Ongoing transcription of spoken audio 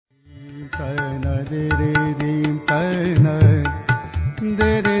They रे दीम तन they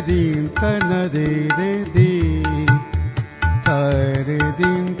रे दीम तन दे रे दी रे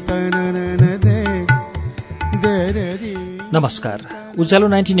दीम तन दे दे रे दी। नमस्कार, उज्यालो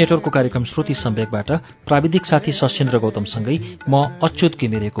 90 नेटवर्कको कार्यक्रम श्रुति सम्वेकबाट प्राविधिक साथी सशेन्द्र गौतमसँगै म अच्युत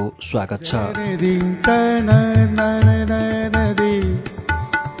घिमिरेको स्वागत छ।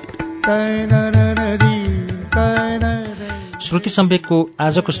 श्रुति सम्वेकको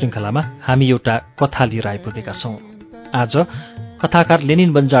आजको श्रृङ्खलामा हामी एउटा कथा लिएर आइपुगेका छौं। आज कथाकार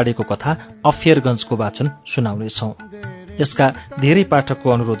लेनिन बन्जाडेको कथा अफेयरगञ्जको वाचन सुनाउनेछौं। यसका धेरै पाठकको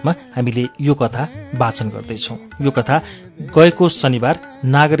अनुरोधमा हामीले यो कथा वाचन गर्दैछौं। यो कथा गएको शनिबार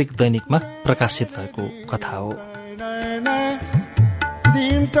नागरिक दैनिकमा प्रकाशित भएको कथा हो।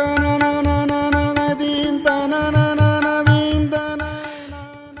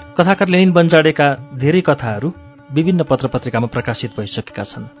 कथाकार लेनिन बन्जाडेका धेरै कथाहरू विभिन्न पत्रपत्रिकामा प्रकाशित भइसकेका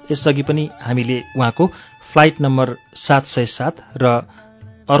छन्। यसअघि पनि हामीले उहाँको फ्लाइट नम्बर 707 र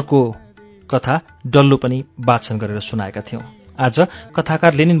अर्को कथा डल्लो पनि वाचन गरेर सुनाएका थियौं। आज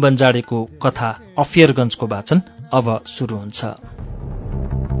कथाकार लेनिन बन्जाडेको कथा अफेयरगञ्जको वाचन अब सुरु हुन्छ।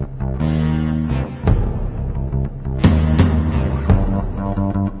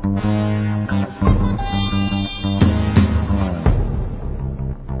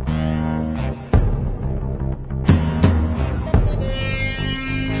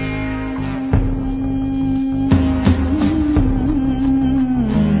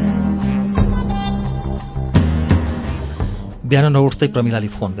 बिहान नउठ्दै प्रमिलाले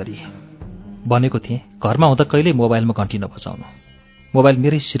फोन गरी भनेको थिएँ घरमा हुँदा कहिल्यै मोबाइलमा घन्टी नबजाउनु। मोबाइल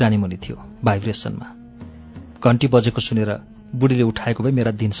मेरै सिरानी मुनि थियो, भाइब्रेसनमा। घन्टी बजेको सुनेर बुढीले उठाएको भए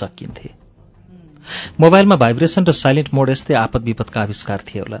मेरा दिन सकिन्थे। मोबाइलमा भाइब्रेसन र साइलेन्ट मोड यस्तै आपद विपदका आविष्कार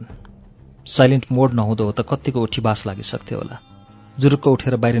थिए होलान्। साइलेन्ट मोड नहुँदो हो त कत्तिको उठीबास लागिसक्थ्यो होला। जुरुक्क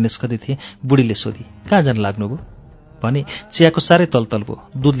उठेर बाहिर निस्कदै थिएँ, बुढीले सोधी कहाँ जान लाग्नुभयो भने चियाको साह्रै तलतल भयो,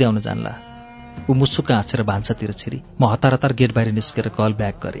 दुध ल्याउन जानला। ऊ मुसुक्क हाँसेर भान्सातिर छिरी। म हतार हतार गेट बाहिर निस्केर कल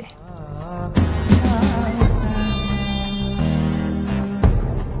ब्याक गरेँ।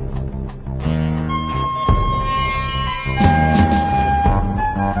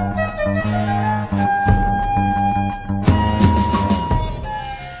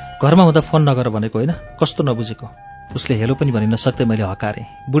 घरमा हुँदा फोन नगर भनेको होइन, कस्तो नबुझेको। उसले हेलो पनि भनि नसक्दै मैले हकारेँ।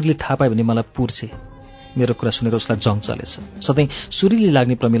 बुढीले थाहा पायो भने मलाई पुर्छे। मेरो कुरा सुनेर उसलाई जङ चलेछ। सधैँ सुरीली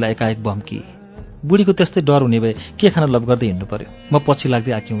लाग्ने प्रमिला एकाएक बम्की। बुढीको त्यस्तै डर हुने भए के खान लभ गर्दै हिँड्नु पर्यो। म पछि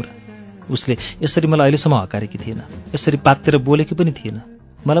लाग्दै आक्यौँ र। उसले यसरी मलाई अहिलेसम्म हकारेकी थिएन, यसरी पात्तेर बोलेकी पनि थिएन।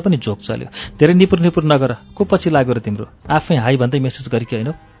 मलाई पनि जोक चल्यो। धेरै निपुर निपुर नगर, को पछि लाग्यो र तिम्रो? आफै हाई भन्दै मेसेज गरेकी होइन,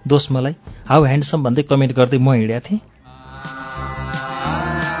 दोष मलाई। हाउ ह्यान्डसम भन्दै कमेन्ट गर्दै म हिँड्या थिएँ।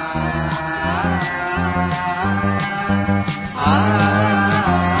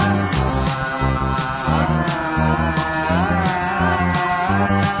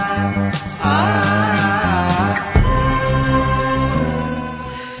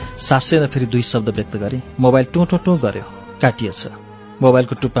 सासेर फेरि 2 शब्द व्यक्त गरे। मोबाइल टुँ टुँ टुँ गर्यो, काटिएछ।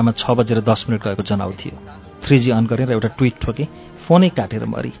 मोबाइलको टुप्पामा 6 बजेर 10 मिनट गएको जनाउ थियो। 3G अन गरेर एउटा ट्विट ठोके, फोनै काटेर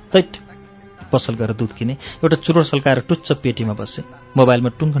मरी। तैट पसल गएर दुध किने, एउटा चुरोट सल्काएर टुच्च पेटीमा बसे। मोबाइलमा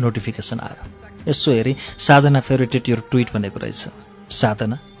टुङ्ग नोटिफिकेसन आयो। यसो हेरेँ, साधना फेभरेटेड यो ट्विट भनेको रहेछ।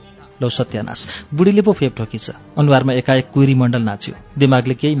 साधना लौ सत्यानाश, बुढीले पो फेप ठोकिछ। अनुहारमा एकाएक कुइरी मण्डल नाच्यो।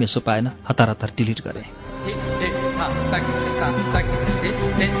 दिमागले केही मेसो पाएन, हतार हतार डिलिट गरे।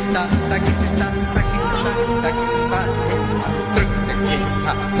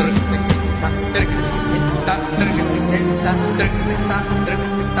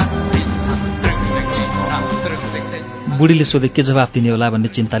 बुढीले सोधे के जवाफ दिने होला भन्ने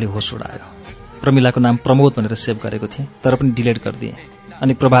चिन्ताले होस उडायो। प्रमिलाको नाम प्रमोद भनेर सेभ गरेको थिएँ, तर पनि डिलिट गरिदिएँ।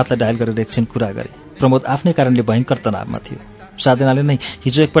 अनि प्रभातलाई डायल गरेर एकछिन कुरा गरेँ। प्रमोद आफ्नै कारणले भयङ्कर तनावमा थियो। साधनाले नै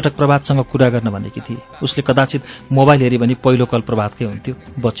हिजो एकपटक प्रभातसँग कुरा गर्न भनेकी थिए। उसले कदाचित मोबाइल हेरी भने पहिलो कल प्रभातकै हुन्थ्यो,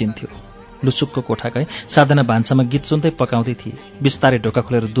 बचिन्थ्यो। लुसुक्क कोठा गए। साधना भान्सामा गीत सुन्दै पकाउँदै थिए। बिस्तारै ढोका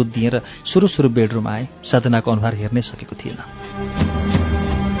खोलेर दुध दिएर सुरु बेडरुम आए। साधनाको अनुहार हेर्नै सकेको थिएन।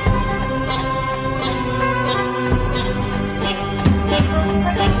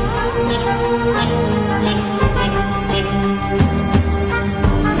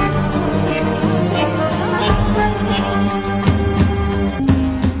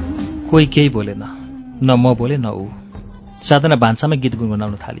 कोही केही बोलेन, न म बोले न ऊ। साधना भान्सामा गीत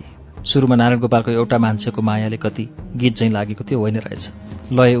गुनगुनाउन थाली। सुरुमा नारायण गोपालको एउटा मान्छेको मायाले कति गीत झैँ लागेको थियो, होइन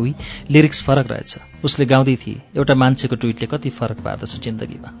रहेछ। लय उही, लिरिक्स फरक रहेछ। उसले गाउँदै थिए, एउटा मान्छेको ट्विटले कति फरक पार्दछ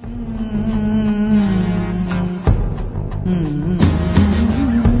जिन्दगीमा।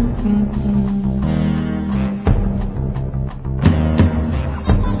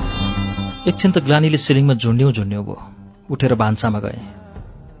 एकछिन त ग्लानीले सिलिङमा झुन्ड्यौँ भयो। उठेर भान्सामा गएँ।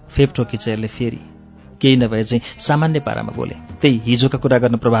 फेप ठोकी चेयरले फेरि केही नभए चाहिँ सामान्य पारामा बोले, त्यही हिजोका कुरा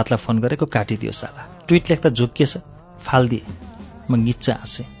गर्न प्रभातलाई फोन गरेको काटिदियो साला, ट्विट लेख्दा झुक्किएछ, फाल्दिए। म गिच्च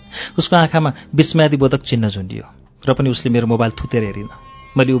हाँसेँ। उसको आँखामा विस्मयादिबोधक चिन्ह झुन्डियो र पनि उसले मेरो मोबाइल थुतेर हेरिन।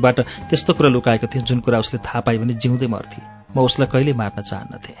 मैले उबाट त्यस्तो कुरा लुकाएको थिएँ जुन कुरा उसले थाहा पाए भने जिउँदै मर्थेँ। म उसलाई कहिल्यै मार्न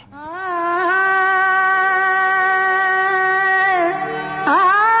चाहन्नथेँ।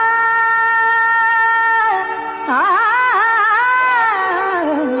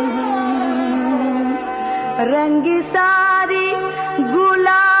 रंगी सारी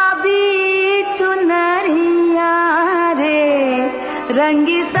गुलाबी चुनरिया रे,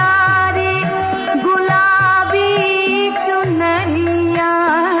 रंगी सारी गुलाबी चुनरिया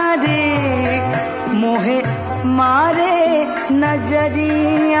रे, मोहे मारे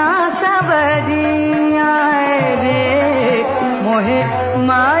नजरिया सबरिया रे, मोहे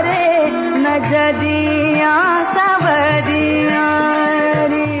मारे नजरिया सबरिया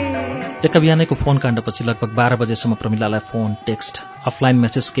रे। एका बिहानैको फोन काण्डपछि लगभग 12 बजेसम्म प्रमिलालाई फोन, टेक्स्ट, अफलाइन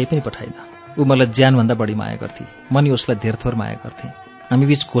मेसेज केही पनि पठाइन। ऊ मलाई ज्यानभन्दा बढी माया गर्थे। म नि उसलाई धेरथोर माया गर्थेँ।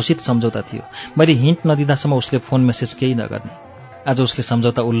 हामीबीच घोषित सम्झौता थियो। मैले हिन्ट नदिँदासम्म उसले फोन मेसेज केही नगर्ने। आज उसले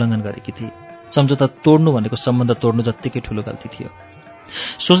सम्झौता उल्लङ्घन गरेकी थिए। सम्झौता तोड्नु भनेको सम्बन्ध तोड्नु जत्तिकै ठुलो गल्ती थियो।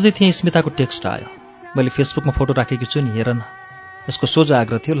 सोच्दै थिएँ, स्मिताको टेक्स्ट आयो। मैले फेसबुकमा फोटो राखेकी छु नि, हेर न। यसको सोझो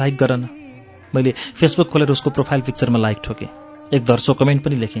आग्रह थियो, लाइक गर न। मैले फेसबुक खोलेर उसको प्रोफाइल पिक्चरमा लाइक ठोकेँ। एक धर्सो कमेन्ट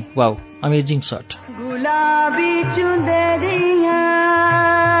पनि लेखेँ, वाउ अमेजिङ सर्ट। गुलाबी चुनरिया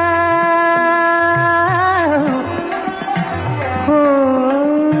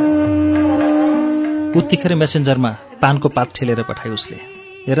उत्तिखेर मेसेन्जरमा पानको पात ठेलेर पठाए उसले।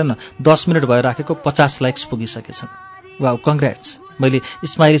 हेर न, 10 मिनट भयो राखेको 50 लाइक्स पुगिसकेछन्। Wow congrats. मैले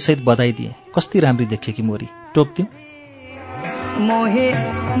स्माइलीसहित बधाई दिएँ। कस्ती राम्री देखे कि मोरी, टोक्दिउँ? मोहे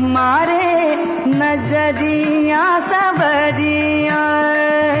मारे नजरिया सबरिया।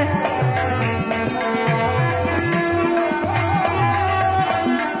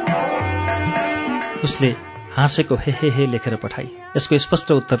 उसले हाँसेको हे लेखेर पठाई। यसको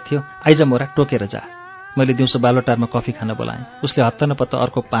स्पष्ट उत्तर थियो, आइज मोरा टोकेर जा। मैले दिउँसो बालोटारमा कफी खान बोलाएँ। उसले हत्त नपत्त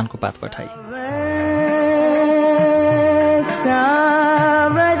अर्को पानको पात पठाई।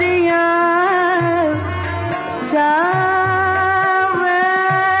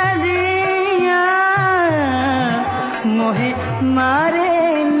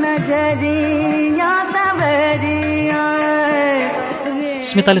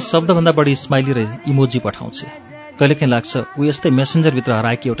 स्मिताले शब्दभन्दा बढी स्माइली र इमोजी पठाउँछ। कहिलेकाहीँ लाग्छ ऊ यस्तै मेसेन्जरभित्र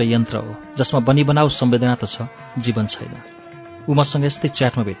हराएकी एउटा यन्त्र हो जसमा बनिबनाऊ संवेदना त छ, जीवन छैन। ऊ मसँग यस्तै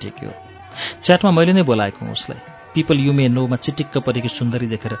च्याटमा भेटिएको हो। च्याटमा मैले नै बोलाएको हुँ उसलाई। पिपल यु मे नोमा चिटिक्क परेकी सुन्दरी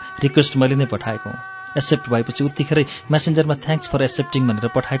देखेर रिक्वेस्ट मैले नै पठाएको हुँ। एक्सेप्ट भएपछि उत्तिखेरै मेसेन्जरमा थ्याङ्क्स फर एक्सेप्टिङ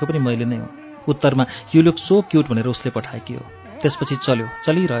भनेर पठाएको पनि मैले नै हुँ। उत्तरमा यु लुक सो क्युट भनेर उसले पठाएकी हो। त्यसपछि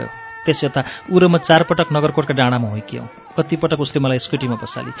चलिरह्यो। त्यस यता ऊ र म 4 पटक नगरकोटका डाँडामा होइकियौँ। कतिपटक उसले मलाई स्कुटीमा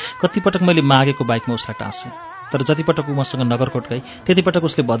बसाली, कतिपटक मैले मागेको बाइकमा उसलाई टाँसेँ। तर जतिपटक ऊ मसँग नगरकोट गई त्यतिपटक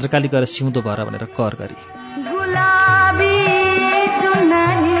उसले भद्रकाली गएर सिउँदो भएर भनेर कर गरी। गुलाबी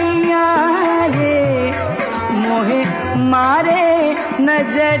चुनरिया रे, मोहे मारे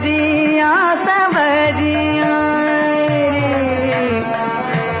नजरिया सबरिया रे।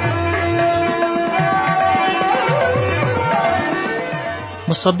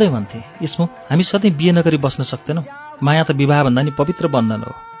 म सधैँ भन्थेँ, इस्मु हामी सधैँ बिहे नगरी बस्न सक्दैनौँ। माया त विवाहभन्दा नि पवित्र बन्धन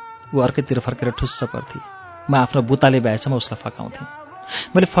हो। ऊ अर्कैतिर फर्केर ठुस्स पर्थी। म आफ्नो बुताले भएसम्म उसलाई फकाउँथेँ।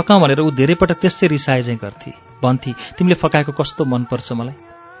 मैले फकाउँ भनेर ऊ धेरै पटक त्यसै रिसाए चाहिँ गर्थी। भन्थी, तिमीले फकाएको कस्तो मनपर्छ मलाई।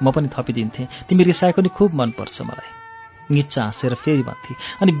 म पनि थपिदिन्थेँ, तिमी रिसाएको नि खुब मनपर्छ मलाई। गिच्च हाँसेर फेरि भन्थी,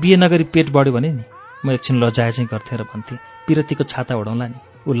 अनि बिहे नगरी पेट बढ्यो भने नि? म एकछिन लजाए चाहिँ गर्थेँ र भन्थेँ, पिरतीको छाता ओढौँला नि।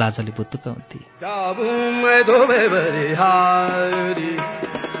 ऊ लाजले बुत्तुक हुन्थी।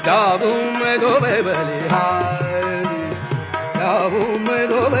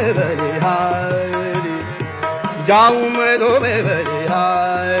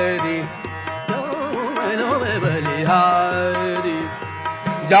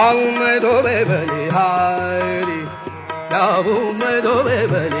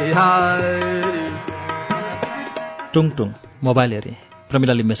 टुङ मोबाइल हेरेँ।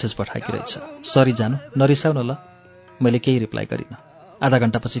 प्रमिलाले मेसेज पठाएकी रहेछ, सरी जानु, नरिसाउ न ल। मैले केही रिप्लाई गरिनँ। आधा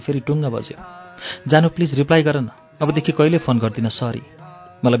घण्टापछि फेरि टुङ्ग बज्यो। जानु प्लिज रिप्लाई गर न, अबदेखि कहिले फोन गर्दिन, सरी।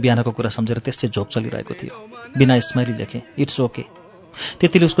 मलाई बिहानको कुरा सम्झेर त्यसै झोक चलिरहेको थियो। बिना स्माइली लेखेँ, इट्स ओके।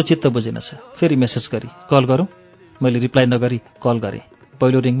 त्यतिले उसको चित्त बुझेनछ। फेरि मेसेज गरी, कल गरौँ? मैले रिप्लाई नगरी कल गरेँ।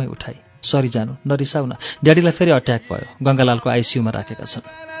 पहिलो रिङमै उठाई, सरी जानु, नरिसाउ न, ड्याडीलाई फेरि अट्याक भयो, गङ्गालालको आइसियुमा राखेका छन्।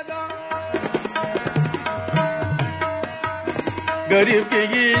 गरीब की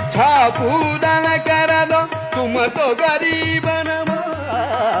इच्छा पूरा न करा दो तुम तो गरीब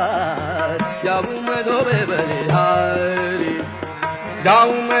नवाज जाऊं मैं धोबे बलिहारी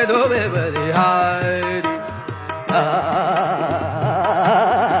जाऊं मैं धोबे बलिहारी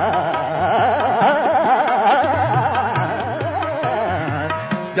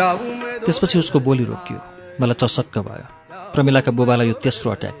त्यसपछि उसको बोली रोकियो। मलाई चसक्क भयो। प्रमिलाका बुबालाई यो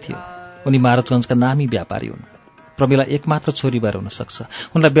तेस्रो अट्याक थियो। उनी महाराजगञ्जका नामी व्यापारी हुन्। प्रमिला एकमात्र छोरी भएर हुन सक्छ।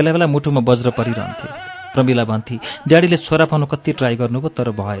 उनलाई बेला बेला मुटुमा वज्र परिरहन्थे। प्रमिला भन्थे, ड्याडीले छोरा पाउन कति ट्राई गर्नुभयो तर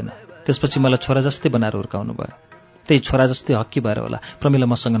भएन। त्यसपछि मलाई छोरा जस्तै बनाएर हुर्काउनु भयो। त्यही छोरा जस्तै हक्की भएर होला प्रमिला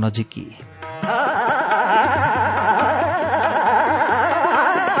मसँग नजिकिए।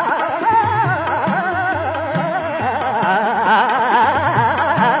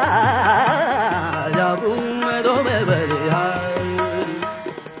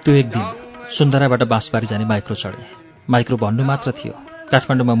 त्यो एक दिन सुन्दराबाट बाँसबारी जाने माइक्रो चढे। माइक्रो भन्नु मात्र थियो।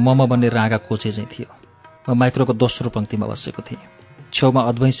 काठमाडौँमा मोमो बन्ने राँगा कोचे चाहिँ थियो। म माइक्रोको दोस्रो पंक्तिमा बसेको थिएँ। छेउमा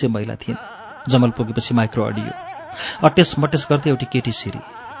अद्वैंसे महिला थिइन्। जमल पुगेपछि माइक्रो अडियो। अटेस मटेस गर्दै एउटी केटी सिरी।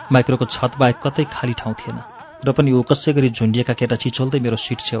 माइक्रोको छत बाहेक कतै खाली ठाउँ थिएन र पनि ऊ कसै गरी झुन्डिएका केटा छिचोल्दै मेरो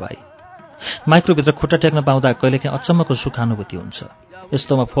सिट छेउ आई। माइक्रोभित्र खुट्टा टेक्न पाउँदा कहिलेकाहीँ अचम्मको सुखानुभूति हुन्छ।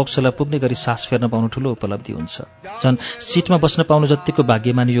 यस्तोमा फोक्सोलाई पुग्ने गरी सास फेर्न पाउनु ठूलो उपलब्धि हुन्छ। झन् सिटमा बस्न पाउनु जतिको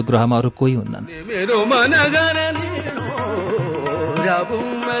भाग्यमानी यो ग्रहमा अरू कोही हुन्नन्।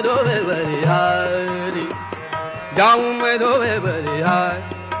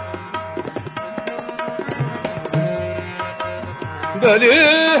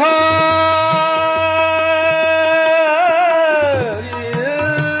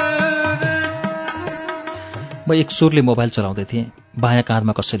 म एक सुरले मोबाइल चलाउँदै थिएँ। बायाँ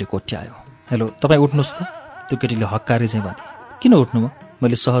काँधमा कसैले कोट्यायो। हेलो, तपाईँ उठ्नुहोस् त। त्यो केटीले हक्कारे चाहिँ भने। किन उठ्नु म?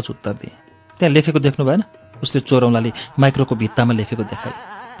 मैले सहज उत्तर दिएँ। त्यहाँ लेखेको देख्नु भएन? उसले चोरौँलाले माइक्रोको भित्तामा लेखेको देखाए।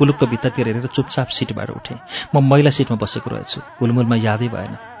 पुलुकको भित्तातिर हेरेर चुपचाप सिटबाट उठेँ। म महिला सिटमा बसेको रहेछु। हुलमुलमा यादै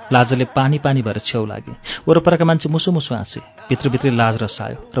भएन। लाजले पानी पानी भएर छेउ लागे। वरपरका मान्छे मुसु मुसु हाँसे। भित्रभित्रै लाज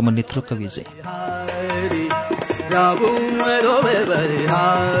रसायो र म नित्रुक्क भिजेँ।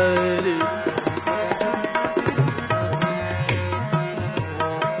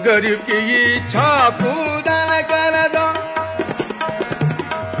 गरीब की इच्छा पूरा कर दो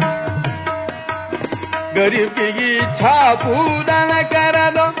गरीब की इच्छा पूरा कर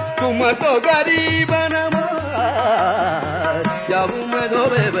दो तुम तो गरीब नवाज जाऊं मैं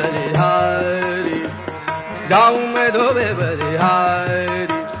धोबे बलिहारी जाऊं मैं धोबे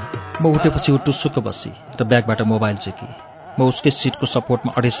बलिहारी। म उठेपछि ऊ टुस्सुक्क बसी र ब्यागबाट मोबाइल चेकी। म उसकै सिटको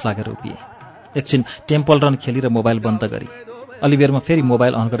सपोर्टमा अडेस लागेर उभिएँ। एकछिन टेम्पल रन खेली र मोबाइल बन्द गरी अलिबेरमा फेरि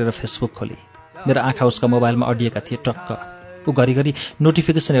मोबाइल अन गरेर फेसबुक खोली। मेरो आँखा उसका मोबाइलमा अडिएका थिए टक्क। ऊ घरिघरि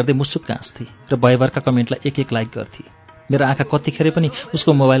नोटिफिकेसन हेर्दै मुसुक्क हाँस्थी र भयभरका कमेन्टलाई एक एक लाइक गर्थी। मेरो आँखा कतिखेर पनि उसको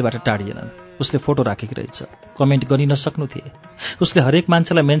मोबाइलबाट टाढिएनन्। उसले फोटो राखेकी रहेछ। कमेन्ट गरि नसक्नु थिए। उसले हरेक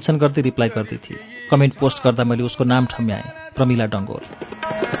मान्छेलाई मेन्सन गर्दै रिप्लाई गर्दै थिए। कमेन्ट पोस्ट गर्दा मैले उसको नाम ठम्याएँ, प्रमिला डङ्गोल।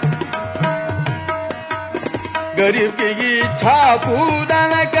 गरीब की इच्छा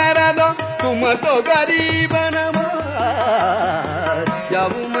पूरा कर दो तुम तो गरीब नवाज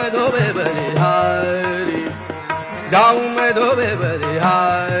जाऊं मैं धोबे बलिहारी जाऊं मैं धोबे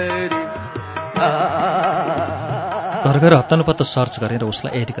बलिहारी। घर घर हत्तनुपत्त सर्च गरेर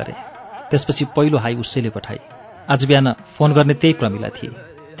उसलाई एड गरेँ। त्यसपछि पहिलो हाई उसैले पठाए। आज बिहान फोन गर्ने त्यही प्रमिला थिए।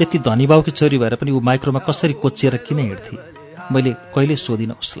 त्यति धनी बाउकी छोरी भएर पनि ऊ माइक्रोमा कसरी कोचिएर किन हिँड्थे? मैले कहिल्यै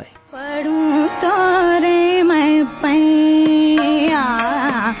सोधिनँ उसलाई।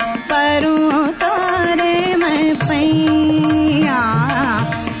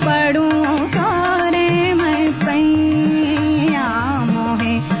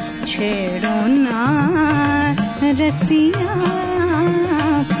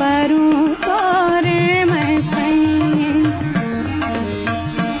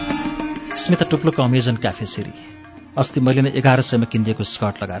 स्मिता टुप्लोको अमेजन क्याफे सिरी। अस्ति मैले नै 1100 किनिदिएको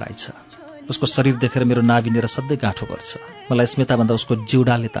स्कर्ट लगाएर आइछ। उसको शरीर देखेर मेरो नाभिनेर सधैँ गाँठो पर्छ। मलाई स्मिताभन्दा उसको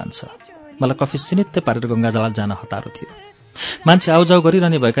जिउडालले तान्छ। मलाई कफी सिनित्तै पारेर गङ्गाजल जान हतारो थियो। मान्छे आउजाउ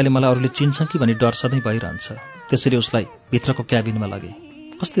गरिरहने भएकाले मलाई अरूले चिन्छन् कि भन्ने डर सधैँ भइरहन्छ। त्यसरी उसलाई भित्रको क्याबिनमा लगे।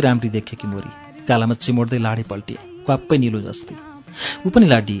 कति राम्री देखे कि मोरी। गालामा चिमोड्दै लाडे पल्टिए, क्वाप्पै निलो जस्ती। ऊ पनि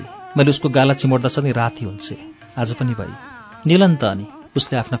लाडिए। मैले उसको गाला चिमोड्दा सधैँ राति हुन्थे। आज पनि भई निलन त अनि।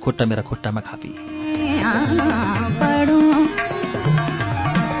 उसले आफ्ना खुट्टा मेरा खुट्टामा खापी।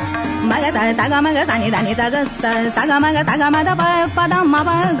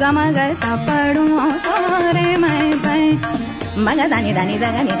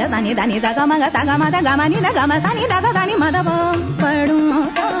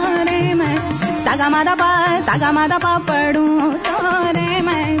 पढूं तोरे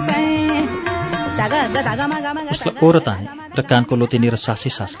मैं उसलाई ओर ताने र कानको लोतेनिएर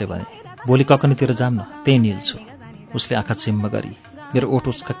सासै सासले भने भोलि ककनीतिर जाम न त्यही निल्छु। उसले आँखा चिम्म गरी मेरो ओठ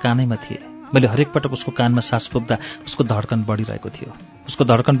उसका कानैमा थिए। मैले हरेक पटक उसको कानमा सास पुग्दा उसको धड्कन बढिरहेको थियो। उसको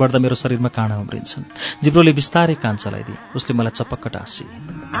धड्कन बढ्दा मेरो शरीरमा काँडा उम्रिन्छन्। जिब्रोले बिस्तारै कान चलाइदिए। उसले मलाई चपक्क टाँसी।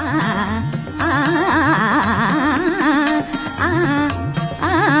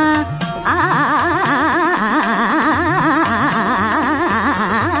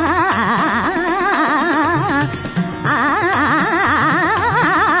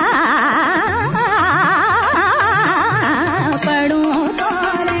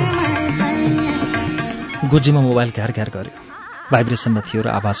 गुजीमा मोबाइल घ्यार घ्यार गर्यो। भाइब्रेसनमा थियो र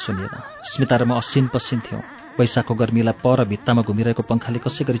आवाज सुनिएन। स्मिता र म असिन पसिन थियौँ। वैशाखको गर्मीलाई पर भित्तामा घुमिरहेको पङ्खाले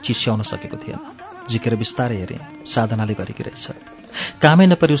कसै गरी चिस्याउन सकेको थिएन। झिकेर बिस्तारै हेरेँ। साधनाले गरेकी रहेछ। कामै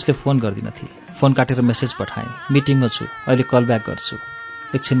नपरी उसले फोन गर्दिनथे। फोन काटेर मेसेज पठाएँ, मिटिङमा छु, अहिले कल ब्याक गर्छु।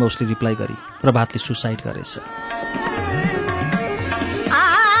 एकछिनमा उसले रिप्लाई गरी प्रभातले सुसाइड गरेछ।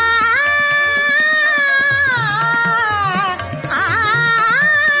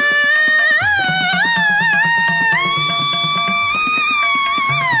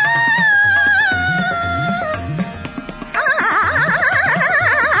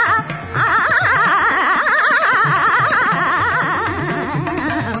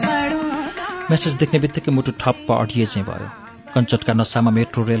 मेसेज देख्ने बित्तिकै मुटु ठप्प अडिए चाहिँ भयो। कञ्चटका नसामा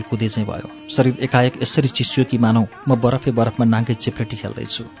मेट्रो रेल कुदे चाहिँ भयो। शरीर एकाएक यसरी चिस्यो कि मानौ म बरफमा नाङ्गे चिप्लेटी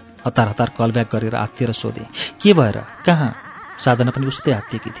खेल्दैछु। हतार हतार कलब्याक गरेर आत्तिएर सोधेँ, के भएर, कहाँ? साधना पनि उस्तै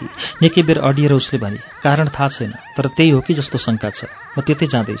आत्तिएकी थिए। निकै बेर अडिएर उसले भने, कारण थाहा छैन, तर त्यही हो कि जस्तो शङ्का छ, म त्यतै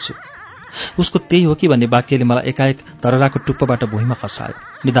जाँदैछु। उसको त्यही हो कि भन्ने वाक्यले मलाई एकाएक धरहराको टुप्पोबाट भुइँमा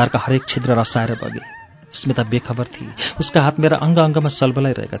खसायो। निधारका हरेक छिद्र रसाएर बगे। स्मिता बेखबर थिए। उसका हात मेरा अङ्ग अङ्गमा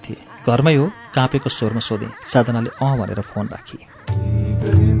सलबलाइरहेका थिए। घरमै हो? काँपेको स्वरमा सोधेँ। साधनाले अँ भनेर फोन राखी।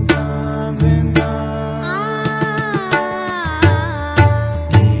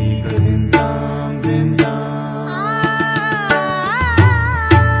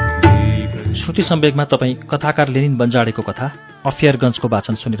 श्रुति सम्वेगमा तपाईँ कथाकार लेनिन बन्जाडेको कथा अफेयरगञ्जको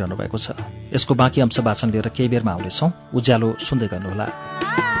वाचन सुनिरहनु भएको छ। यसको बाँकी अंश वाचन लिएर केही बेरमा आउनेछौँ। उज्यालो सुन्दै गर्नुहोला।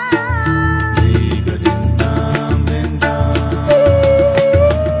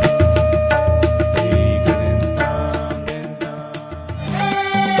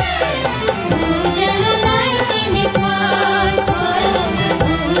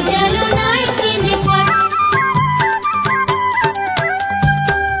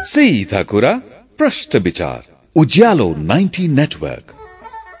 सीधा कुरा प्रश्न विचार उज्यालो 90 नेटवर्क।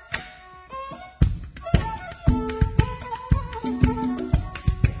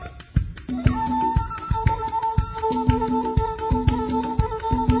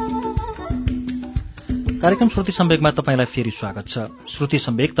 कार्यक्रम श्रुति सम्वेगमा तपाईंलाई फेरि स्वागत छ। श्रुति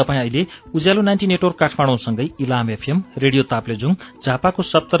सम्वेग तपाईं अहिले उज्यालो 90 network काठमाडौँसँगै Ilam FM, radio Taplejung, झापाको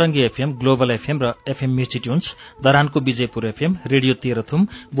सप्तरङ्गी एफएम, ग्लोबल एफएम र FM मिर्चिट्युन्स, दरानको Vijaypur FM, radio Terhathum,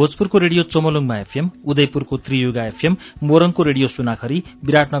 भोजपुरको radio Chomolungma FM, उदयपुरको Triyuga FM, मोरङको radio सुनाखरी,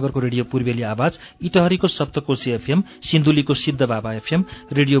 विराटनगरको रेडियो पूर्वेली आवाज, इटहरीको Saptakoshi FM, सिन्धुलीको Siddhababa FM,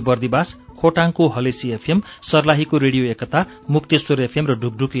 radio Bardibas, खोटाङको Halesi FM, सर्लाहीको radio एकता, मुक्तेश्वर एफएम र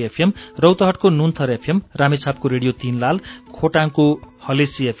Dhukdhuki FM, रौतहटको Nunthar FM, रामेछापको radio Tinlal, खोटाङको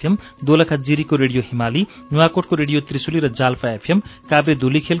Halesi FM, Dolakha जिरीको radio हिमाली, नुवाकोटको रेडियो त्रिशुली र Jalpa FM, Kavre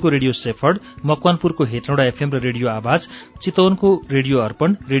धुलीखेलको radio shepherd, मकवानपुरको Hetauda FM र रेडियो आवाज, चितवनको radio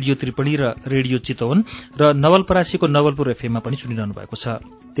अर्पण, radio त्रिपणी र radio Chitwan र नवलपरासीको नवलपुर एफएममा पनि सुनिरहनु भएको छ।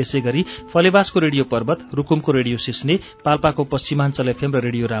 त्यसैगरी फलेवासको रेडियो पर्वत, रुकुमको रेडियो सिस्ने, पाल्पाको पश्चिमाञ्चल एफएम र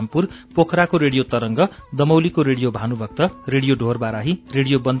रेडियो रामपुर, पोखराको रेडियो तरंग, दमौलीको radio Bhanubhakta, radio Dhorbarahi,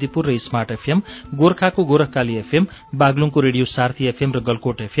 radio Bandipur र स्मार्ट एफएम, गोर्खाको गोरखकाली एफएम, बागलुङको रेडियो सार्थी एफएम र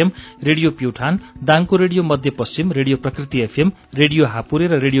गलकोट एफएम, रेडियो प्युठान, दाङको रेडियो मध्यपश्चिम, रेडियो प्रकृति एफएम, रेडियो हापुरे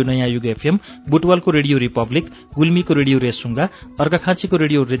र रेडियो नयाँ युग एफएम, बुटवलको रेडियो रिपब्लिक, गुल्मीको radio Resunga, अर्घाखाँचीको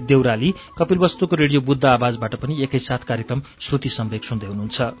radio Deurali, कपिलवस्तुको radio Buddha आवाजबाट पनि एकैसाथ कार्यक्रम श्रुति सम्वेक सुन्दै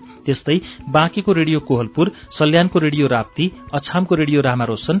हुनुहुन्छ। त्यस्तै बाँकीको radio Kohalpur, सल्यानको radio Rapti, अछामको radio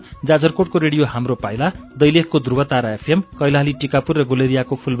Ramaroshan, जाजरकोटको radio हाम्रो पाइला, दैलेखको ध्रुवतारा एफएम, कैलाली टिकापुर र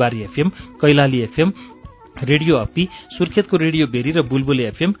गुलेरियाको फुलबारी FM, Kailali FM, radio अप्पी, सुर्खेतको radio बेरी र बुलबुले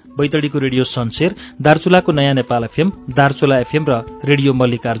एफएम, बैतडीको रेडियो सनसेर, दार्चुलाको नयाँ नेपाल एफएम, दार्चुला एफएम र radio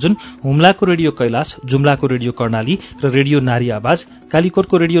Mallikarjun, हुम्लाको radio Kailash, जुम्लाको radio Karnali र रेडियो नारी आवाज,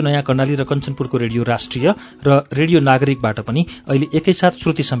 कालीकोटको रेडियो नयाँ कर्णाली र कञ्चनपुरको रेडियो राष्ट्रिय र रेडियो नागरिकबाट पनि अहिले एकैसाथ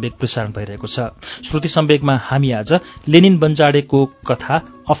श्रुति सम्वेक प्रसारण भइरहेको छ। श्रुति सम्वेकमा हामी आज लेनिन बन्जाडेको कथा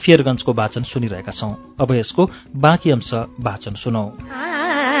अफेयरगञ्जको वाचन सुनिरहेका छौं। अब यसको बाँकी अंश वाचन सुनौ।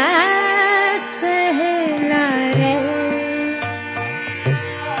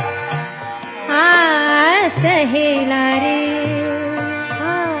 सहेला रे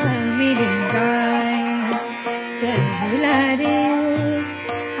मेरी गाय सहेला रे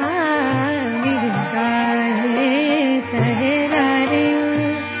मेरी गाय सहेला रे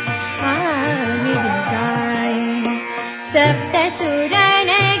मेरी गाय सप्त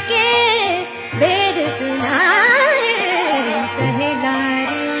सुरण के वेद सुनाए सहेला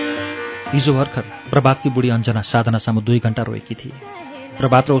रे। हिजो भर्खर प्रभातकी बुढी अञ्जना साधनासम्म 2 घण्टा रोएकी थिए।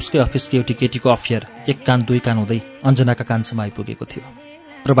 प्रभात र उसकै अफिसकी एउटी केटीको अफेयर एक कान दुई कान हुँदै अञ्जनाका कानसम्म आइपुगेको थियो।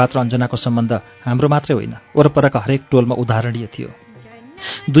 प्रभात र अञ्जनाको सम्बन्ध हाम्रो मात्रै होइन, वरपरका हरेक टोलमा उदाहरणीय थियो।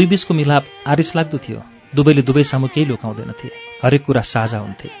 दुई बीचको मिलाप आरिस लाग्दो थियो। दुवैले दुवै सामु केही लुकाउँदैनथे, हरेक कुरा साझा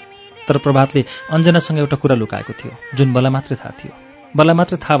हुन्थे। तर प्रभातले अञ्जनासँग एउटा कुरा लुकाएको थियो, जुन मलाई मात्रै थाहा थियो। मलाई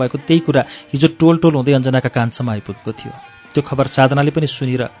मात्रै थाहा भएको त्यही कुरा हिजो टोल टोल हुँदै अञ्जनाका कानसम्म आइपुगेको थियो। त्यो खबर साधनाले पनि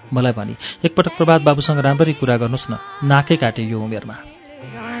सुनेर मलाई भनी, एकपटक प्रभात बाबुसँग राम्ररी कुरा गर्नुहोस् न, नाकै काटे यो उमेरमा।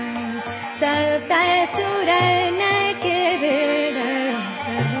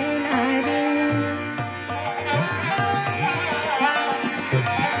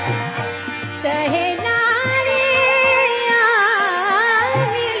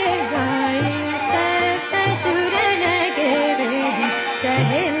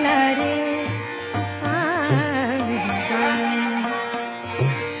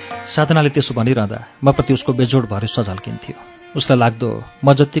 साधनाले त्यसो भनिरहँदा म प्रति उसको बेजोड भरोसा झल्किन्थ्यो। उसलाई लाग्दो हो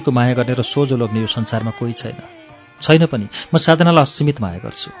म जतिको माया गर्ने र सोझो लोग्ने यो संसारमा कोही छैन। छैन पनि म साधनालाई असीमित माया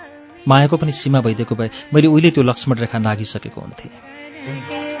गर्छु। मायाको पनि सीमा भइदिएको भए मैले उहिले त्यो लक्ष्मण रेखा नागिसकेको हुन्थेँ।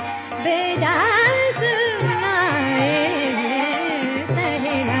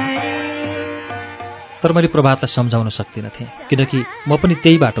 तर मैले प्रभातलाई सम्झाउन सक्दिनँ थिएँ, किनकि म पनि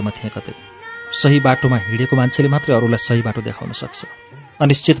त्यही बाटोमा थिएँ। कतै सही बाटोमा हिँडेको मान्छेले मात्रै अरूलाई सही बाटो देखाउन सक्छ।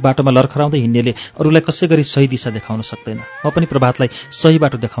 अनिश्चित बाटोमा लर्खराउँदै हिँड्नेले अरूलाई कसै गरी सही दिशा देखाउन सक्दैन। म पनि प्रभातलाई सही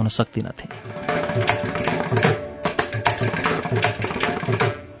बाटो देखाउन सक्दिनँ थिएँ।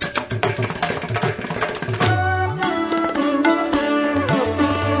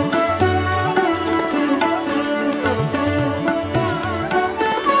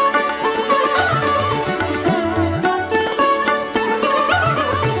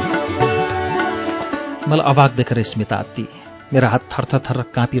 मलाई अभाग देखेर स्मिता आत्ती। मेरा हात थरथर थर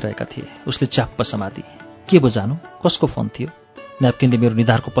काँपिरहेका थिए। उसले च्याप्प समाती। के बुझानु? कसको फोन थियो? न्याप्किनले मेरो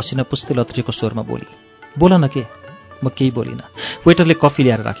निधारको पसिना पुस्दै लत्रिएको स्वरमा बोली। बोल न के? म केही बोलिनँ। वेटरले कफी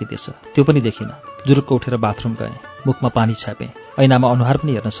ल्याएर राखिदिएछ, त्यो पनि देखिनँ। जुरुक्क उठेर बाथरुम गएँ। मुखमा पानी छापेँ। ऐनामा अनुहार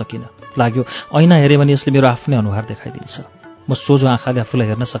पनि हेर्न सकिनँ। लाग्यो ऐना हेरेँ भने यसले मेरो आफ्नै अनुहार देखाइदिन्छ। म सोझो आँखाले आफूलाई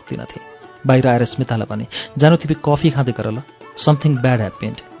हेर्न सक्दिनँ थिएँ। बाहिर आएर स्मितालाई भने, जानु तिमी कफी खाँदै गर ल, समथिङ ब्याड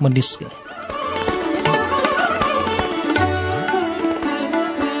ह्यापेन्ड। म निस्केँ।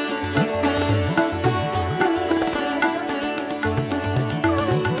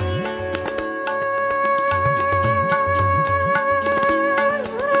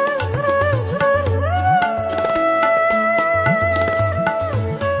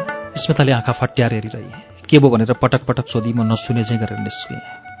 स्मिताले आँखा फट्याएर हेरिरहे। के भो भनेर पटक पटक सोधी म नसुने चाहिँ गरेर निस्केँ।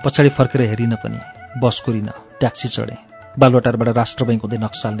 पछाडि फर्केर हेरिन पनि। बस कुरिन, ट्याक्सी चढेँ। बालवाटारबाट राष्ट्र बैङ्क हुँदै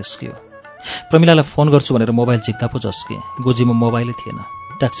नक्साल निस्कियो। प्रमिलालाई फोन गर्छु भनेर मोबाइल झिक्दा पो झस्केँ। गोजीमा मोबाइलै थिएन।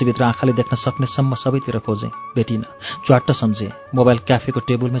 ट्याक्सीभित्र आँखाले देख्न सक्ने सम्म सबैतिर खोजेँ, भेटिनँ। च्वाट्ट सम्झेँ, मोबाइल क्याफेको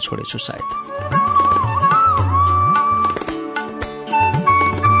टेबलमै छोडेछु सायद।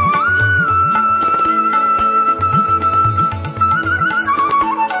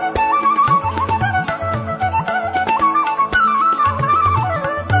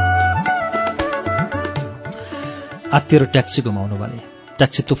 आत्तिएर ट्याक्सी घुमाउनु भने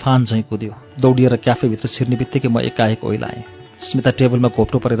ट्याक्सी तुफान झैँ कुद्यो। दौडिएर क्याफेभित्र छिर्ने बित्तिकै म एकाएक ओइलाएँ। स्मिता टेबलमा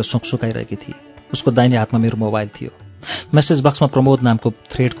घोप्टो परेर सुकसुकाइरहेकी थिए। उसको दाहिने हातमा मेरो मोबाइल थियो। मेसेज बक्समा प्रमोद नामको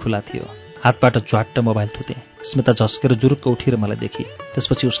थ्रेड खुला थियो। हातबाट ज्वाट्ट मोबाइल थुतेँ। स्मिता झस्केर जुरुक्क उठेर मलाई देखी।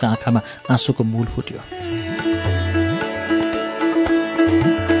 त्यसपछि उसका आँखामा आँसुको मूल फुट्यो।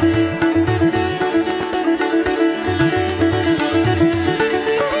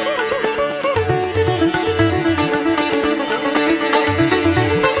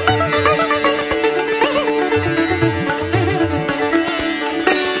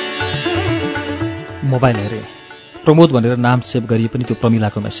 मोबाइल हेरेँ। प्रमोद भनेर नाम सेभ गरिए पनि त्यो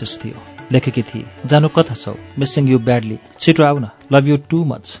प्रमिलाको मेसेज थियो। लेखेकी थिए, जानु कता छौ? Missing you badly. छिटो आऊ न, लभ यु टु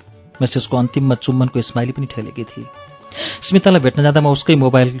मच। मेसेजको अन्तिममा चुम्बनको स्माइली पनि ठेलेकी थिए। स्मितालाई भेट्न जाँदा म उसकै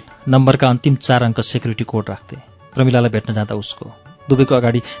मोबाइल नम्बरका अन्तिम 4 अङ्क सेक्युरिटी कोड राख्थेँ। प्रमिलालाई भेट्न जाँदा उसको। दुवैको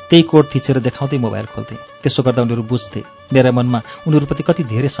अगाडि त्यही कोड थिचेर देखाउँदै मोबाइल खोल्थेँ। त्यसो गर्दा उनीहरू बुझ्थे मेरा मनमा उनीहरूप्रति कति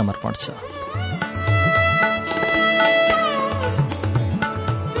धेरै समर्पण छ।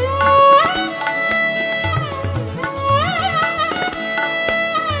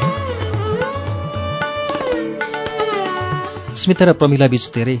 स्मिता र प्रमिला बीच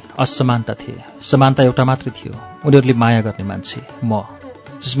धेरै असमानता थिए। समानता एउटा मात्रै थियो, उनीहरूले माया गर्ने मान्छे म।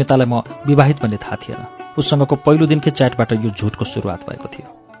 स्मितालाई म विवाहित भन्ने थाहा थिएन। उसँगको पहिलो दिनकै च्याटबाट यो झुटको सुरुवात भएको थियो।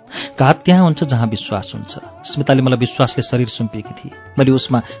 घात त्यहाँ हुन्छ जहाँ विश्वास हुन्छ। स्मिताले मलाई विश्वासले शरीर सुम्पिएकी थिए। मैले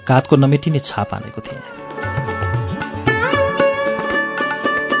उसमा घातको नमेटिने छाप हानेको थिएँ।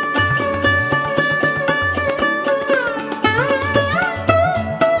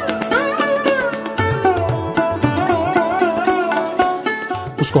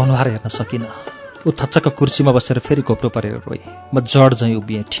 उसको अनुहार हेर्न सकिनँ। ऊ थच्चक्क कुर्सीमा बसेर फेरि घोप्रो परेर रोए। म जड झैँ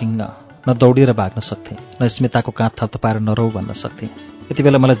उभिएँ, ठिङ्ग। न दौडिएर भाग्न सक्थेँ, न स्मिताको काँध थपथपाएर नरौ भन्न सक्थेँ। यति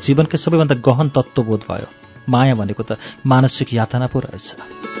बेला मलाई जीवनकै सबैभन्दा गहन तत्त्वबोध भयो। माया भनेको त मानसिक यातना पो रहेछ।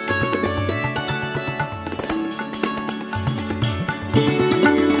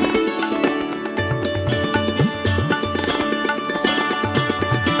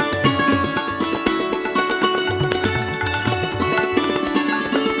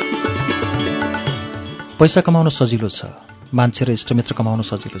 पैसा कमाउन सजिलो छ, मान्छे र इष्टमित्र कमाउन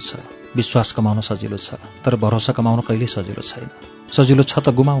सजिलो छ, विश्वास कमाउन सजिलो छ, तर भरोसा कमाउन कहिल्यै सजिलो छैन। सजिलो छ त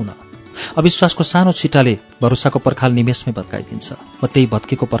गुमाउन। अविश्वासको सानो छिटाले भरोसाको पर्खाल निमेषमै भत्काइदिन्छ। म त्यही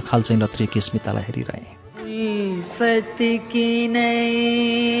भत्केको पर्खाल चाहिँ नत्रिएकी स्मितालाई हेरिरहेँ। उल्फत की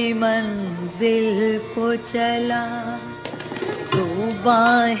नई मंजिल को चला, तो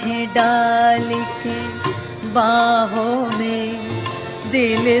बाहें डाल के बाहों में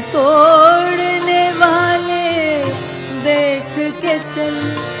दिल तोड़ने वाले देख के चल,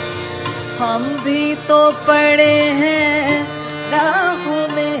 हम भी तो पड़े हैं राहों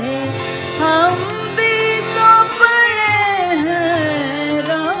में, हम भी तो पड़े हैं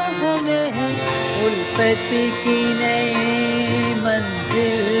राहों में, उल्फत की नई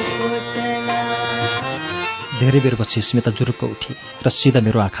मंजिल को चला। धेरै बेरपछि स्मिता जुरुक्क उठी र सिधा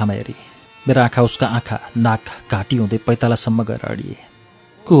मेरो आँखामा हेरी। मेरा आँखा उसका आँखा, नाक, घाँटी हुँदै पैतालासम्म गएर अडिए।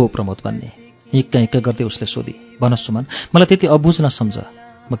 को हो प्रमोद भन्ने? हिक्का हिक्का गर्दै उसले सोधी। भन सुमन, मलाई त्यति अबुझ नसम्झ।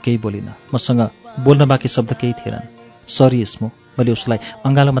 म केही बोलिनँ। मसँग बोल्न बाँकी शब्द केही थिएनन्। सरी स्मो, मैले उसलाई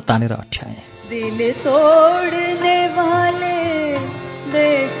अँगालोमा तानेर अठ्याएँ। दिल तोड़ने वाले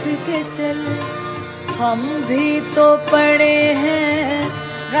देख के चल, हम भी तो पड़े हैं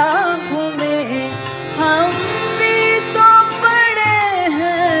राहों में, हम भी तो पड़े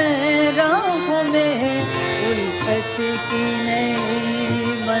हैं राहों में, उल्फत की नई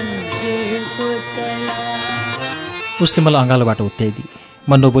मंजिल को चला। उसले मलाई अँगालोबाट उत्याइदिए।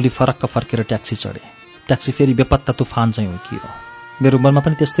 म नबोली फरक्क फर्केर ट्याक्सी चढेँ। ट्याक्सी फेरि बेपत्ता तुफान चाहिँ उम्कियो। मेरो मनमा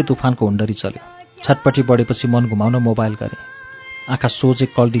पनि त्यस्तै तुफानको हुन्डरी चल्यो। छटपट्टि बढेपछि मन घुमाउन मोबाइल गरेँ। आँखा सोझै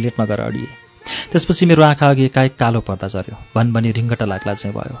कल डिलेटमा गएर अडिए। त्यसपछि मेरो आँखा अघि एकाएक कालो पर्दा झऱ्यो। भनी रिङ्गटा लाग्ला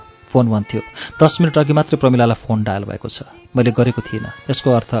चाहिँ भयो। फोन भन्थ्यो। 10 मिनट अघि मात्रै प्रमिलालाई फोन डायल भएको छ। मैले गरेको थिइनँ। यसको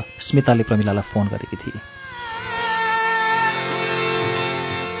अर्थ स्मिताले प्रमिलालाई फोन गरेकी थिए।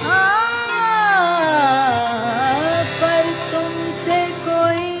 पर तुमसे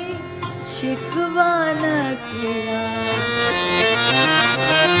कोई शिकवा न किया,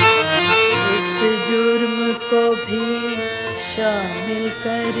 इस जुर्म को भी शामिल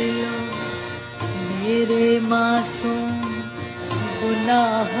कर लो मेरे मासूम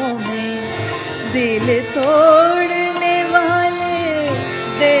गुनाहों में, दिल तोड़ने वाले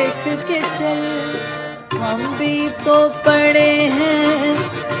देख के चल, हम भी तो पड़े हैं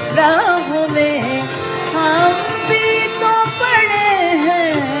राहों में, हम भी तो पड़े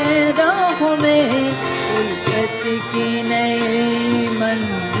हैं राहों में, उल्फत की नई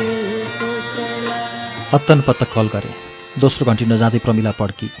मंजिल को चला। हत्तन पत्त कल गरेँ। दोस्रो घन्टी नजाँदै प्रमिला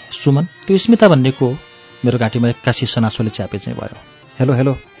पड्की। सुमन, त्यो स्मिता भन्नेको हो? मेरो घाँटीमा एक्कासी सनासोले च्यापे चाहिँ भयो। हेलो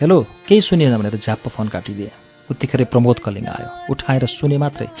हेलो हेलो, केही सुनिएन भनेर झ्याप्प फोन काटिदिए। उत्तिखेर प्रमोद कलिङ आयो। उठाएर सुने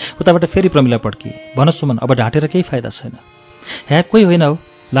मात्रै। उताबाट फेरि प्रमिला पड्की। भन सुमन, अब ढाँटेर केही फाइदा छैन। ह्या कोही होइन हो।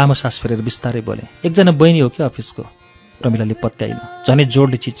 लामो सास फेरेर बिस्तारै बोले। एकजना बहिनी हो क्या अफिसको। प्रमिलाले पत्याइन। झनै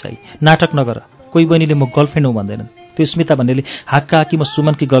जोडले चिच्चाई। नाटक नगर। कोही बहिनीले म गर्लफ्रेन्ड हुँ भन्दैनन्। त्यो स्मिता भन्नेले हाक्का कि म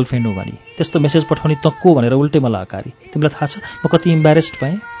सुमनकी गर्लफ्रेन्ड हुँ भनी। त्यस्तो मेसेज पठाउने त को भनेर उल्टै मलाई हकारी। तिमीलाई थाहा छ म कति इम्बारेस्ड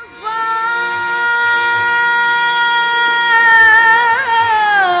भएँ?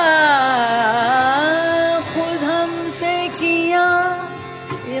 खुद हमसे किया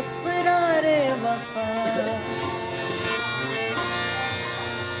इक़रार वफ़ा,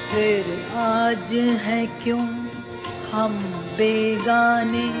 फिर आज है क्यों हम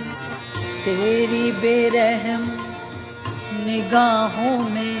बेगाने, तेरी बेरहम निगाहों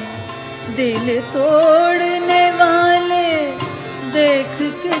में, दिल तोड़ने वाले देख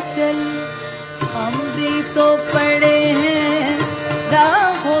के चल, हम भी तो पड़े हैं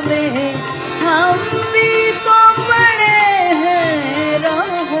राहों में, हम भी तो पड़े हैं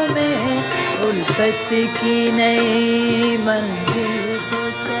राहों में, सत्य की नई मंजिल को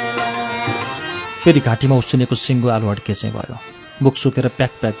चला। फेरि घाँटीमा उसिनेको सिङ्गो आलु अड्के चाहिँ भयो। मुख सुकेर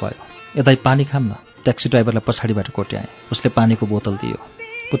प्याक प्याक भयो। यतै पानी खाम न। ट्याक्सी ड्राइभरलाई पछाडिबाट कोट्याएँ। उसले पानीको बोतल दियो।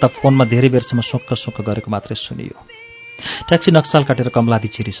 उता फोनमा धेरै बेरसम्म सोक्क गरेको मात्रै सुनियो। ट्याक्सी नक्साल काटेर कमलादी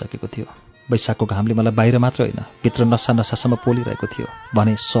छिरिसकेको थियो। वैशाखको घामले मलाई बाहिर मात्र होइन भित्र नसासम्म पोलिरहेको थियो।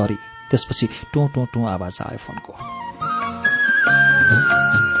 भने सरी। त्यसपछि टुँ टुँ टुँ आवाज आयो फोनको।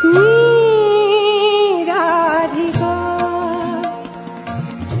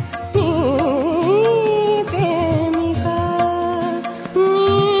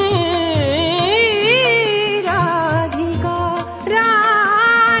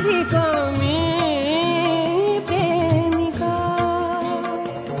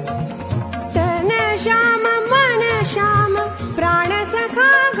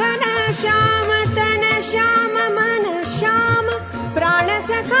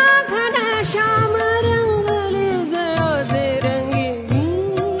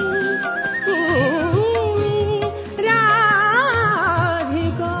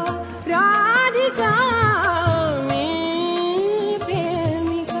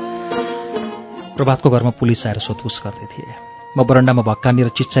 प्रभातको घरमा पुलिस आएर सोधपुछ गर्दै थिए। म बरन्डामा भक्कानिएर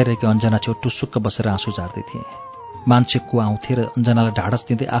चिच्चाइरहेको अञ्जना छेउ टुसुक्क बसेर आँसु झार्दै थिएँ। मान्छे को आउँथे र अञ्जनालाई ढाडस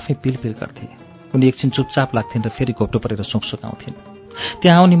दिँदै आफै पिलपिल गर्थे। उनी एकछिन चुपचाप लाग्थिन् र फेरि घोप्टो परेर सुकसुकाउँथिन्।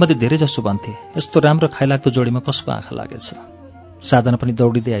 त्यहाँ आउने मध्ये धेरैजसो भन्थे, यस्तो राम्रो खाइलाग्दो जोडीमा कसको आँखा लागेछ। साधना पनि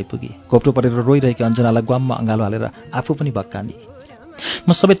दौडिँदै आइपुगी। घोप्टो परेर रोइरहेको अञ्जनालाई ग्वाममा अँगालो हालेर आफू पनि भक्कानी। म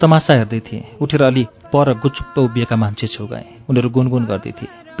सबै तमासा हेर्दै थिएँ। उठेर अलि पर गुचुप्प उभिएका मान्छे छेउ गएँ। उनीहरू गुनगुन गर्दै थिए,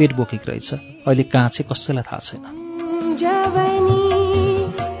 पेट बोकेको रहेछ, अहिले कहाँ चाहिँ कसैलाई थाहा छैन।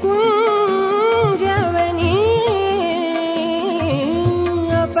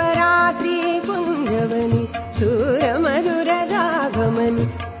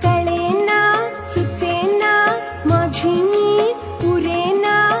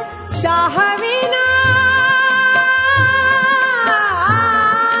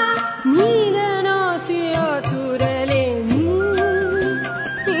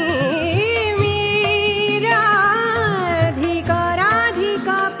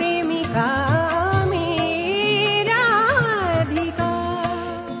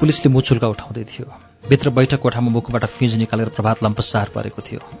 पुलिसले मुचुल्का उठाउँदै थियो। भित्र बैठक कोठामा मुखबाट फिज निकालेर प्रभात लम्पसार परेको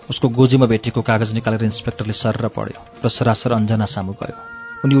थियो। उसको गोजीमा भेटेको कागज निकालेर इन्सपेक्टरले सर्र पढ्यो र सरासर अञ्जना सामु गयो।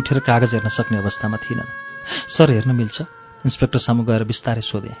 उनी उठेर कागज हेर्न सक्ने अवस्थामा थिएनन्। सर, हेर्न मिल्छ? इन्सपेक्टर सामु गएर बिस्तारै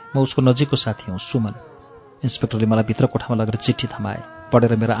सोधेँ। म उसको नजिकको साथी हौँ, सुमन। इन्सपेक्टरले मलाई भित्र कोठामा लगेर चिठी थमाए।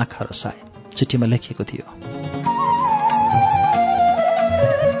 पढेर मेरा आँखा रसाए। चिठीमा लेखिएको थियो,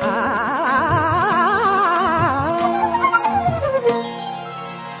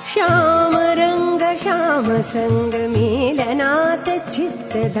 संग मिलनाथ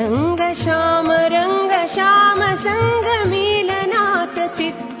चित्त दंग श्याम रंग श्याम संग मिलनाथ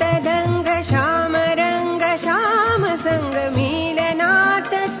चित्त दंग श्याम रंग श्याम संग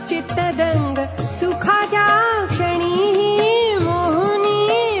मिलनाथ चित्त दंग सुखाच्या क्षणी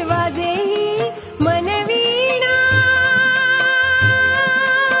मोहनी वाजे मनवीणा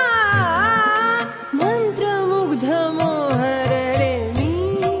मंत्रमुग्ध मोहर रे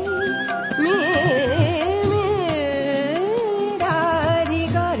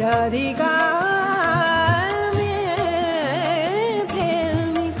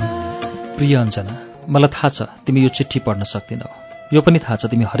प्रिय अञ्जना, मलाई थाहा छ तिमी यो चिठी पढ्न सक्दिनौ। यो पनि थाहा छ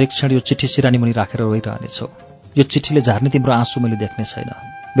तिमी हरेक क्षण यो चिठी सिरानीमुनि राखेर रोइरहनेछौ। यो चिठीले झार्ने तिम्रो आँसु मैले देख्ने छैन।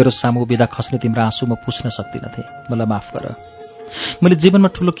 मेरो सामु बिदा खस्ने तिम्रो आँसु म पुस्न सक्दिनथे। मलाई माफ गर। मैले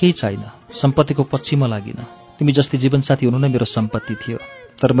जीवनमा ठुलो केही चाहिन। सम्पत्तिको पछि म लागिन। तिमी जस्तै जीवनसाथी हुनु नै मेरो सम्पत्ति थियो।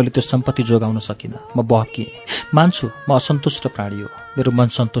 तर मैले त्यो सम्पत्ति जोगाउन सकिनँ। म बहकिएँ। मान्छु म असन्तुष्ट प्राणी हो। मेरो मन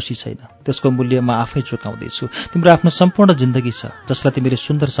सन्तोषी छैन। त्यसको मूल्य म आफै चुकाउँदैछु। तिम्रो आफ्नो सम्पूर्ण जिन्दगी छ जसलाई तिमीले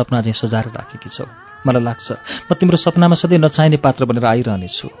सुन्दर सपना चाहिँ सजाएर राखेकी छौ। मलाई लाग्छ म तिम्रो सपनामा सधैँ नचाहिने पात्र बनेर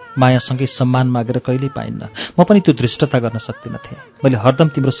आइरहनेछु। मायासँगै सम्मान मागेर कहिल्यै पाइन्न। म पनि त्यो धृष्टता गर्न सक्दिनथे। मैले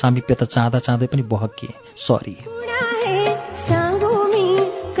हरदम तिम्रो सामिप्यता चाहँदा चाहँदै पनि बहकिएँ। सरी।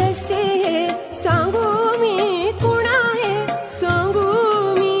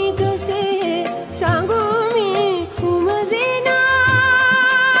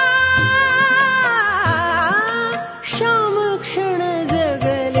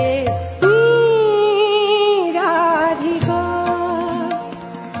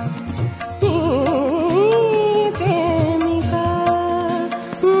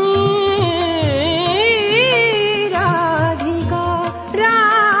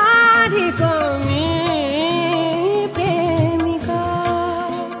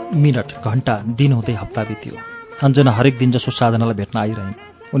 मिनट, घण्टा, दिन हुँदै हप्ता बित्यो। अञ्जना हरेक दिन जसो साधनालाई भेट्न आइरहन्।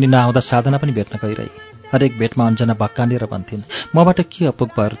 उनी नआउँदा साधना पनि भेट्न गइरहे। हरेक भेटमा अञ्जना भक्कानेर भन्थिन्, मबाट के अपुग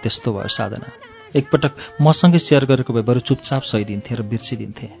भयो त्यस्तो भयो साधना। एकपटक मसँगै सेयर गरेको भए बरु चुपचाप सहिदिन्थे र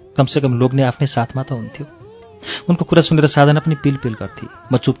बिर्सिदिन्थे। कमसेकम लोग्ने आफ्नै साथमा त हुन्थ्यो। उनको कुरा सुनेर साधना पनि पिलपिल गर्थे।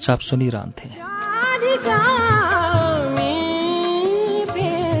 म चुपचाप सुनिरहन्थेँ।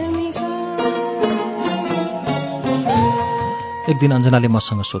 एक दिन अञ्जनाले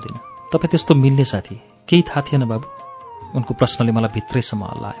मसँग सोधिन्, तपाईँ त्यस्तो मिल्ने साथी केही थाहा थिएन बाबु? उनको प्रश्नले मलाई भित्रैसम्म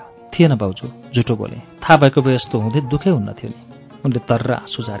हल्लायो। थिएन बाउजू, झुटो बोले। थाहा भएको भए यस्तो हुँदै दुःखै हुन्न थियो नि। उनले तर्र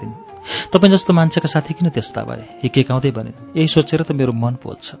आँसु झारिन्। तपाईँ जस्तो मान्छेका साथी किन त्यस्ता भए? हिकेकाउँदै भनिन्। यही सोचेर त मेरो मन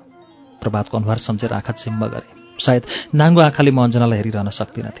पोल्छ। प्रभातको अनुहार सम्झेर आँखा चिम्म गरे। सायद नाङ्गो आँखाले म अञ्जनालाई हेरिरहन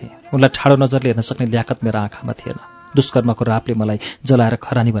सक्दिनथेँ। उनलाई ठाडो नजरले हेर्न सक्ने ल्याकत मेरो आँखामा थिएन। दुष्कर्मको रापले मलाई जलाएर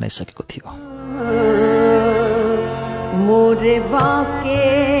खरानी बनाइसकेको थियो। मोरे बाके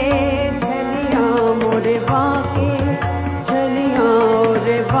छलिया मोरे बाके छलिया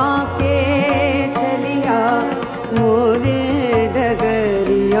रे बाके छलिया मोरे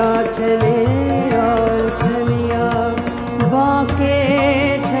डगरिया छलिया छलिया बाके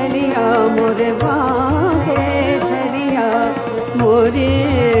छलिया मोरे बाके छलिया मोरे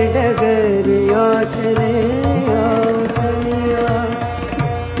डगरिया छलिया छलिया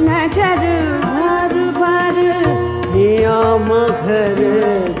नजर भर भर या घर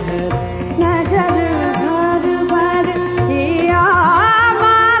घर नजर भर भर या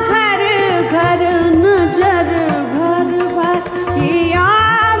घर घर नजर भर भर या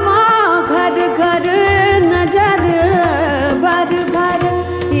घर घर नजर भर भर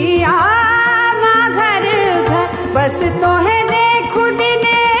या घर घर बस तो है देखो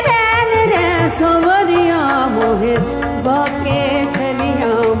दिने रैन रे सोवरिया मोहे बाके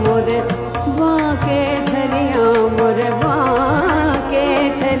छलिया मोरे बाके छलिया मोरे बाके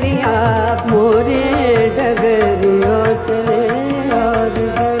छलिया मोरे डगरिया छलिया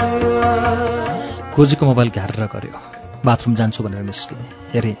खोजीको मोबाइल घ्यारेर गर्यो। बाथरुम जान्छु भनेर निस्केँ।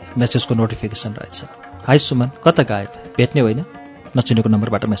 हेरेँ मेसेजको नोटिफिकेसन रहेछ। हाई सुमन, कता गायब? भेट्ने होइन? नचिनेको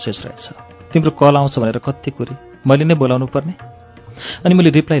नम्बरबाट मेसेज रहेछ। तिम्रो कल आउँछ भनेर कति कुरी, मैले नै बोलाउनु पर्ने? अनि मैले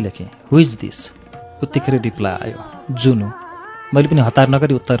रिप्लाई लेखेँ, हु इज दिस? उत्तिखेर रिप्लाई आयो, जुनु। मैले पनि हतार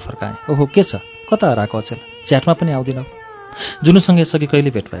नगरी उत्तर फर्काएँ, ओहो के छ, कता हराएको अचेल? च्याटमा पनि आउँदिनौ? जुनुसँग यसअघि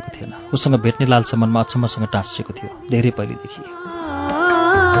कहिले भेट भएको थिएन। उसँग भेट्ने लालसा मनमा अचम्मसँग टाँसिएको थियो, धेरै पहिलेदेखि।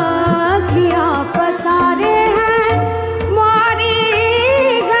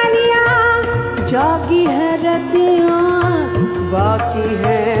 जागी है रतियाँ बाकी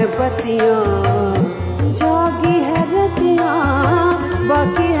है बतियाँ जागी है रतियाँ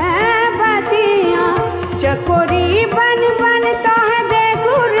बाकी है बतियाँ चकोरी बन बन तो है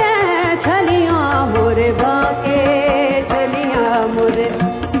देखो रे छलियाँ मोरे बाके छलियाँ मोरे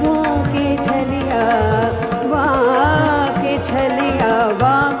बाके छलियाँ बाके छलियाँ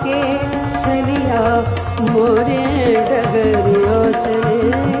बाके छलियाँ मोरे डगरिया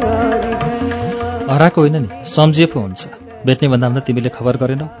छलियाँ हराएको होइन नि, सम्झिए पो हुन्छ। भेट्ने भन्दा भन्दा तिमीले खबर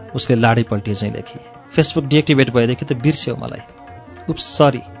गरेनौ? उसले लाडै पल्टिए चाहिँ लेखी। फेसबुक डिएक्टिभेट भएदेखि त बिर्स्यौ मलाई। उप्स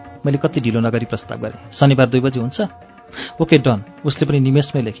सरी, मैले कति ढिलो नगरी प्रस्ताव गरेँ। शनिबार 2 बजी हुन्छ? Okay done. उसले पनि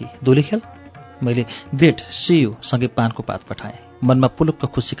निमेषमै लेखी, दोली खेल? मैले ग्रेट सी यू सँगै पानको पात पठाएँ। मनमा पुलुक्क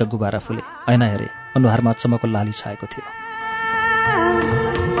खुसीका गुबारा फुले। ऐना हेरेँ, अनुहारमा अचम्मको लाली छाएको थियो।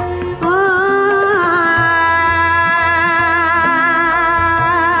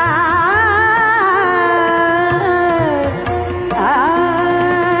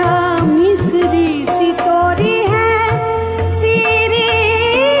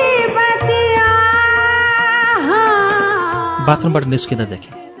 बाथरुमबाट निस्किँदा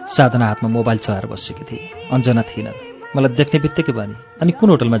देखेँ साधना हातमा मोबाइल चलाएर बसेकी थिए। अञ्जना थिएनन्। मलाई देख्ने बित्तिकै भने, अनि कुन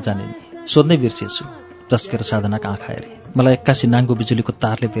होटलमा जाने नि? सोध्नै बिर्सिएछु। तस्केर साधनाका आँखा हेरेँ। मलाई एक्कासी नाङ्गो बिजुलीको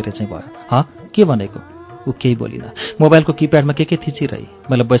तारले बेरे चाहिँ भयो। हँ, के भनेको? ऊ केही बोलिन। मोबाइलको किप्याडमा के थिचिरही।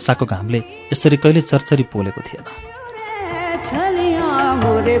 मलाई बैशाखको घामले यसरी कहिले चरचरी पोलेको थिएन।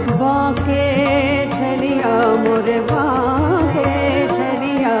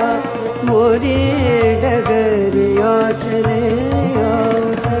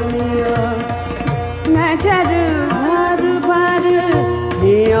 नजर भर भर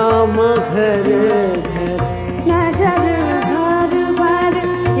या घर घर नजर भर भर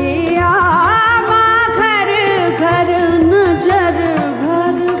या घर घर नजर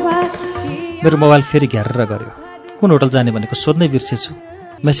भर भर। मेरो मोबाइल फेरि घ्यारेर गर्यो। कुन होटल जाने भनेको सोध्नै बिर्सेछु।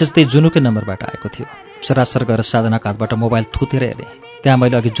 मेसेज त्यही जुनुकै नम्बरबाट आएको थियो। सरासर गरेर साधनाका हातबाट मोबाइल थुतेर हेरेँ। त्यहाँ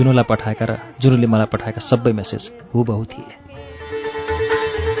मैले अघि जुनुलाई पठाएका र जुनुले मलाई पठाएका सबै मेसेज हुबहु थिए।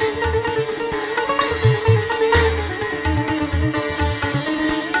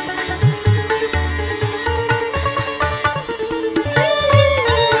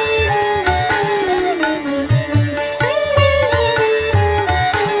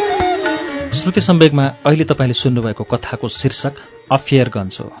 श्रुति सम्वेकमा अहिले तपाईँले सुन्नुभएको कथाको शीर्षक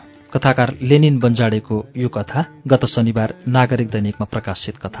अफेयरगञ्ज हो। कथाकार लेनिन बन्जाडेको यो कथा गत शनिबार नागरिक दैनिकमा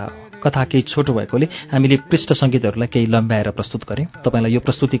प्रकाशित कथा हो। कथा केही छोटो भएकोले हामीले पृष्ठ सङ्गीतहरूलाई केही लम्ब्याएर प्रस्तुत गर्यौं। तपाईँलाई यो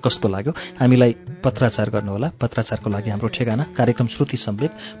प्रस्तुति कस्तो लाग्यो हामीलाई पत्राचार गर्नुहोला। पत्राचारको लागि हाम्रो ठेगाना कार्यक्रम श्रुति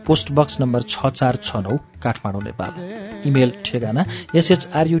Sambeg, post box number 6469 Kathmandu Nepal. Email ठेगाना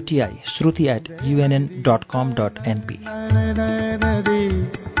shruti@unn.com.np।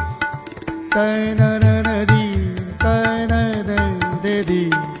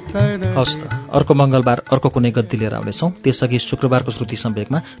 हवस् त, अर्को मङ्गलबार अर्को कुनै गद्दी लिएर आउनेछौँ। त्यसअघि शुक्रबारको श्रुति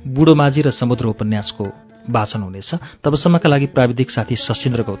सम्वेकमा बुढो माझी र समुद्र उपन्यासको वाचन हुनेछ। तबसम्मका लागि प्राविधिक साथी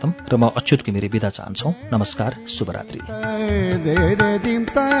सशिन्द्र गौतम र म अच्युत घिमिरे बिदा चाहन्छौँ। नमस्कार, शुभरात्रि।